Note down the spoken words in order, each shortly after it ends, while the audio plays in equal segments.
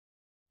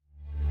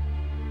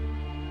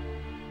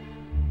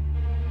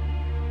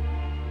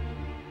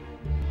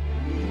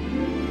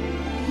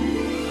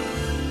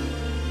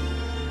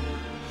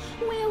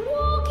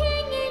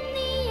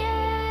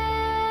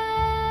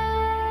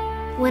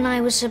When I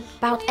was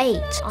about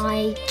 8,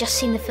 I just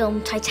seen the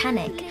film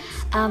Titanic,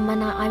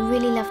 and I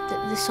really loved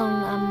the song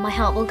My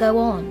Heart Will Go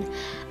On.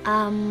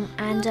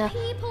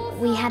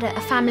 We had a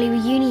family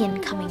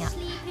reunion coming up,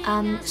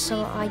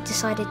 so I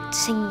decided to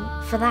sing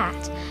for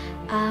that.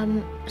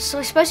 So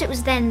I suppose it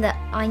was then that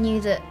I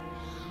knew that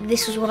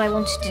this was what I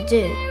wanted to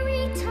do.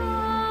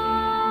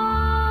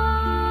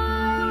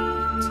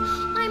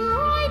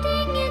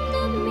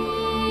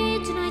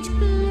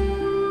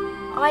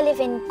 I live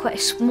in quite a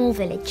small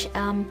village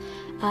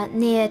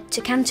near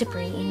to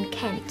Canterbury in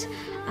Kent.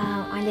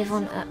 I live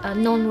on a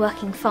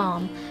non-working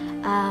farm.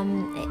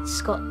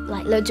 It's got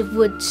like loads of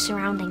woods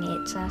surrounding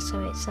it, so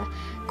it's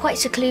quite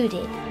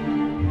secluded.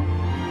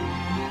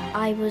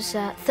 I was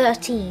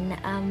 13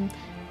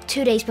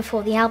 2 days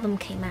before the album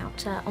came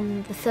out,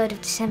 on the 3rd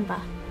of December.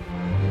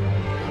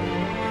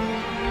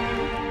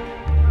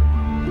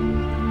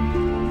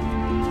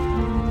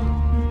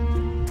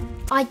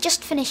 I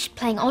just finished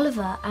playing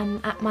Oliver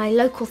at my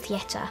local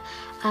theatre.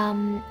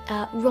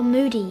 Ron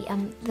Moody,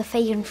 the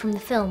Fagin from the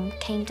film,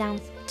 came down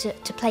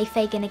to play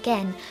Fagin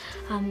again,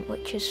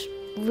 which was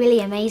really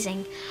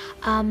amazing.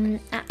 And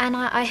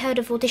I heard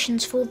of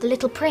auditions for The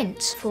Little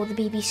Prince for the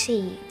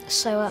BBC,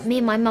 so me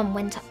and my mum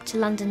went up to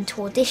London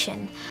to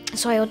audition.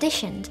 So I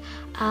auditioned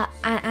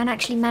and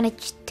actually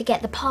managed to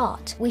get the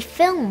part. We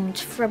filmed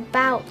for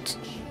about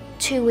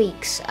 2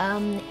 weeks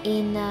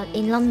in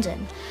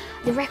London.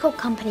 The record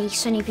company,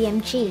 Sony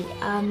BMG,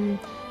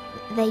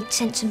 they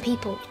sent some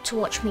people to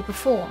watch me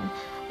perform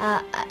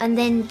and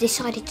then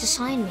decided to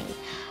sign me.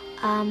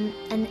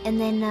 And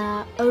then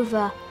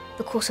over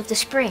the course of the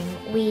spring,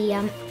 we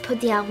put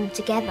the album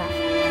together.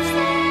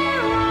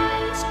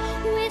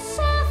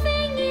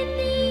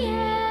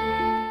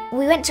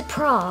 We went to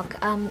Prague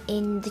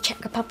in the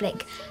Czech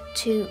Republic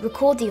to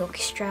record the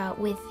orchestra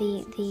with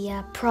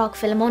the Prague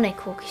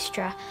Philharmonic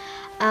Orchestra,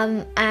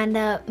 and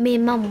me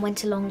and Mum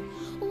went along.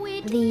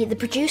 The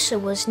producer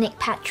was Nick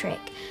Patrick,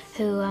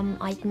 who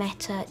I'd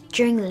met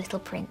during The Little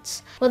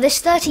Prince. Well, there's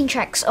 13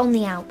 tracks on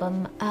the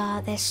album.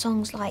 There's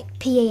songs like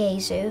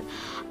Piejezu,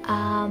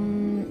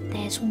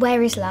 there's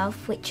Where Is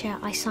Love, which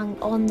I sung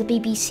on the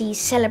BBC's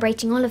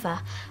Celebrating Oliver,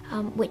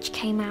 which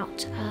came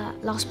out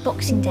last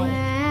Boxing Day.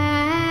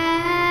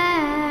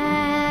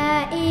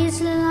 Where is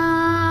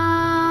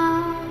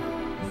love?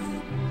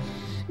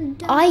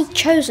 I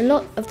chose a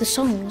lot of the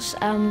songs.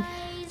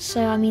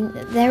 So, I mean,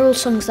 they're all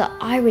songs that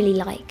I really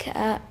like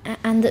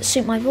and that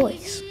suit my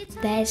voice.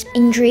 There's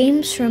In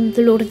Dreams from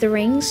The Lord of the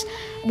Rings,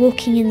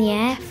 Walking in the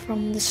Air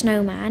from The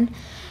Snowman.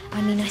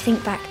 I mean, I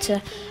think back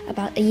to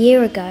about a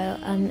year ago,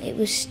 it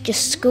was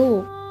just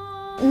school.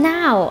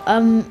 Now,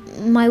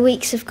 my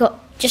weeks have got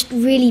just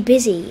really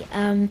busy.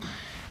 I'm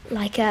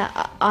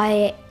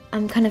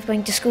kind of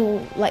going to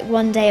school like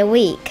 1 day a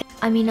week.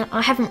 I mean,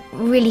 I haven't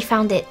really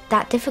found it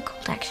that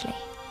difficult, actually.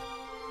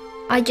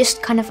 I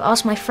just kind of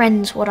ask my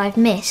friends what I've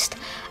missed,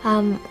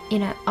 you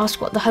know,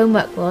 ask what the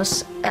homework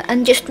was,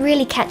 and just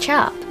really catch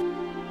up.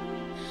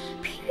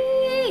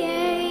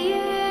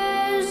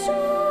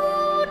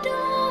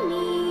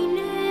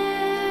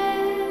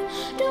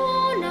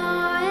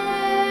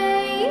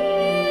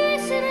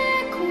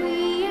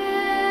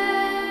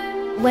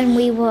 When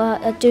we were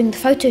doing the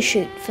photo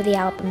shoot for the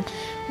album,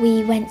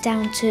 we went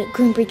down to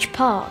Groombridge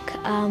Park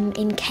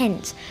in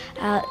Kent.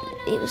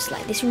 It was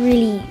like this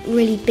really,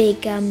 really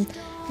big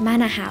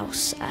manor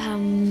house.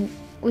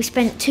 We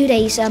spent 2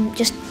 days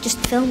just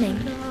filming.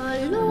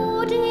 The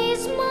Lord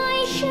is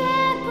my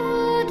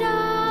shepherd,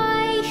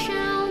 I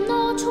shall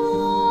not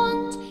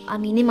want. I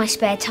mean, in my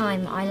spare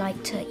time, I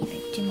like to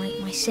do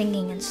my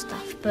singing and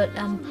stuff, but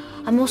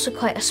I'm also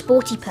quite a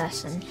sporty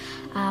person.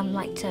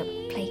 Like to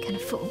play kind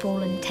of football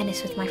and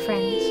tennis with my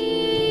friends.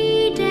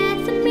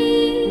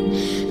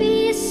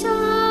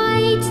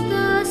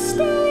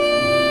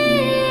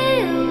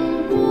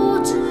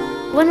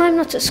 When I'm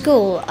not at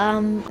school,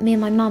 me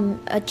and my mum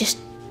are just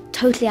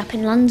totally up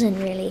in London,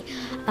 really,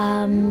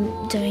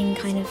 doing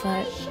kind of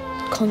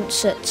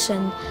concerts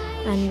and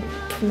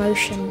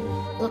promotion,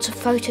 lots of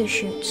photo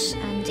shoots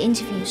and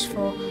interviews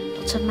for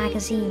lots of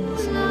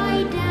magazines.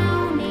 Lie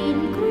down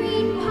in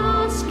green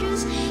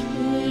pastures,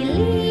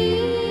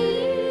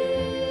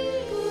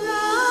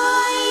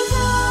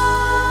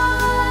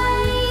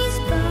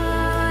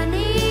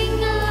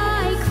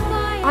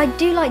 I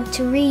do like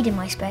to read in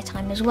my spare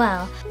time as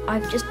well.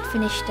 I've just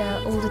finished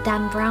all the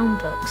Dan Brown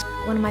books.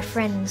 One of my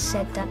friends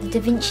said that the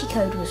Da Vinci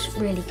Code was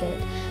really good.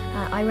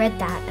 I read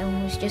that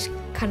and was just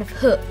kind of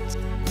hooked.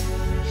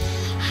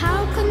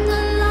 How come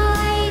the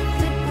light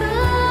that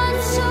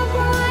burns so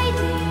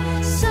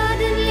brightly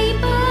suddenly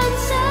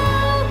burns so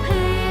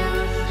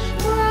pale,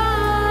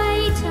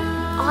 brighter?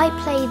 I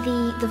play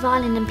the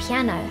violin and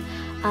piano.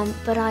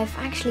 But I've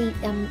actually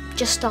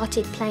just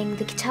started playing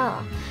the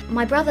guitar.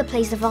 My brother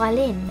plays the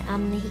violin.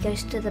 He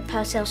goes to the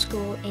Purcell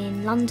School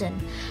in London,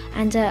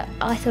 and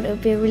I thought it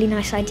would be a really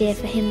nice idea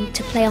for him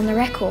to play on the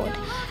record.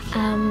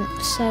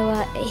 So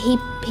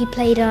he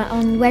played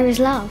on Where Is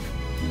Love.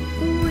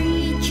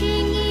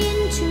 Reaching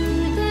into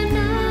the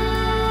night.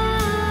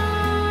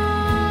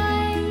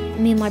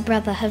 Me and my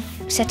brother have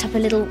set up a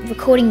little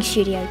recording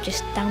studio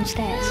just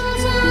downstairs.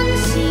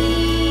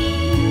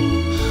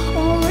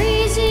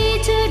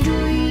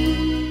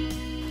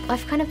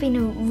 I've kind of been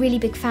a really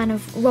big fan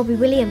of Robbie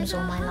Williams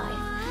all my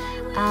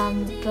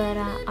life, but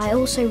I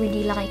also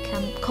really like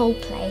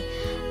Coldplay,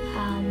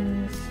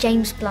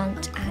 James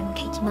Blunt and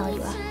Katie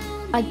Melua.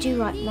 I do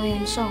write my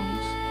own songs.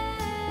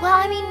 Well,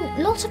 I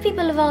mean, lots of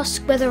people have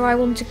asked whether I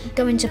want to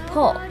go into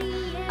pop.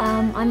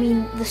 I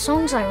mean, the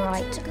songs I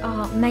write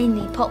are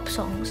mainly pop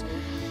songs,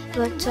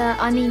 but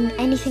I mean,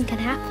 anything can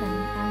happen.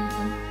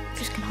 I'm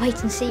just gonna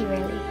wait and see,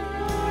 really.